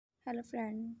Hello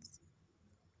friends,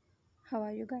 how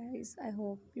are you guys? I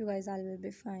hope you guys all will be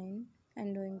fine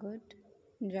and doing good,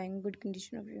 enjoying good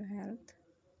condition of your health.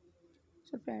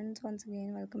 So friends, once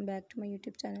again welcome back to my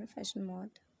YouTube channel Fashion Mod.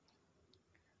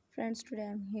 Friends, today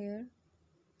I'm here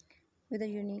with a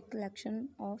unique collection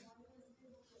of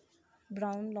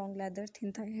brown long leather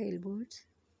thin thigh heel boots.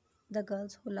 The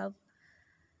girls who love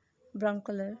brown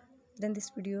color, then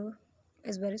this video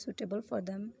is very suitable for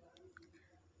them.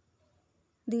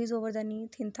 These over the knee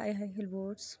thin thigh high heel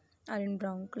boots are in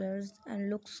brown colors and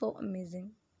look so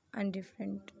amazing and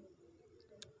different.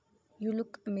 You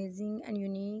look amazing and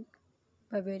unique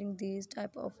by wearing these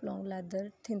type of long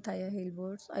leather thin thigh heel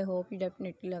boots. I hope you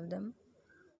definitely love them.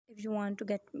 If you want to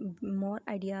get more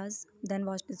ideas, then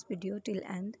watch this video till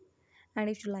end. And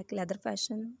if you like leather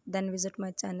fashion, then visit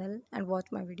my channel and watch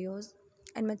my videos.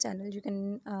 In my channel, you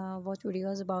can watch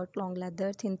videos about long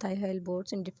leather thin thigh heel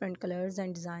boots in different colors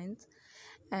and designs,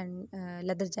 and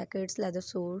leather jackets, leather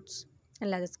suits, and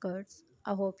leather skirts.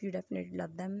 I hope you definitely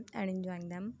love them and enjoying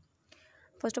them.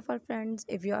 First of all, friends,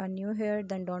 if you are new here,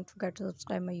 then don't forget to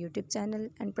subscribe my YouTube channel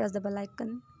and press the bell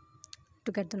icon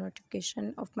to get the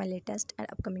notification of my latest and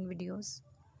upcoming videos.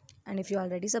 And if you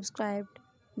already subscribed,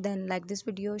 then like this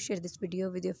video, share this video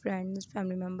with your friends,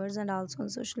 family members, and also on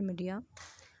social media.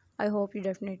 I hope you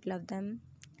definitely love them.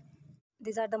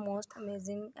 These are the most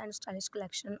amazing and stylish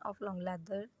collection of long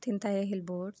leather thin thigh heel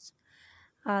boots.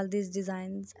 All these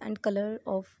designs and color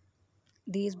of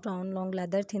these brown long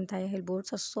leather thin thigh heel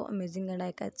boots are so amazing and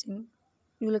eye-catching.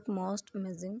 You look most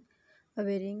amazing by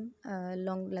wearing a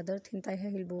long leather thin thigh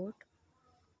heel boot.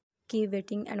 Keep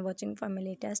waiting and watching for my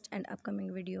latest and upcoming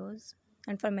videos.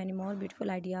 And for many more beautiful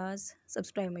ideas,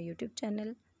 subscribe my YouTube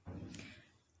channel.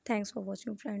 Thanks for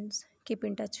watching, friends. Keep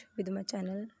in touch with my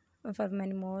channel for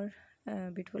many more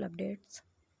beautiful updates.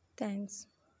 Thanks.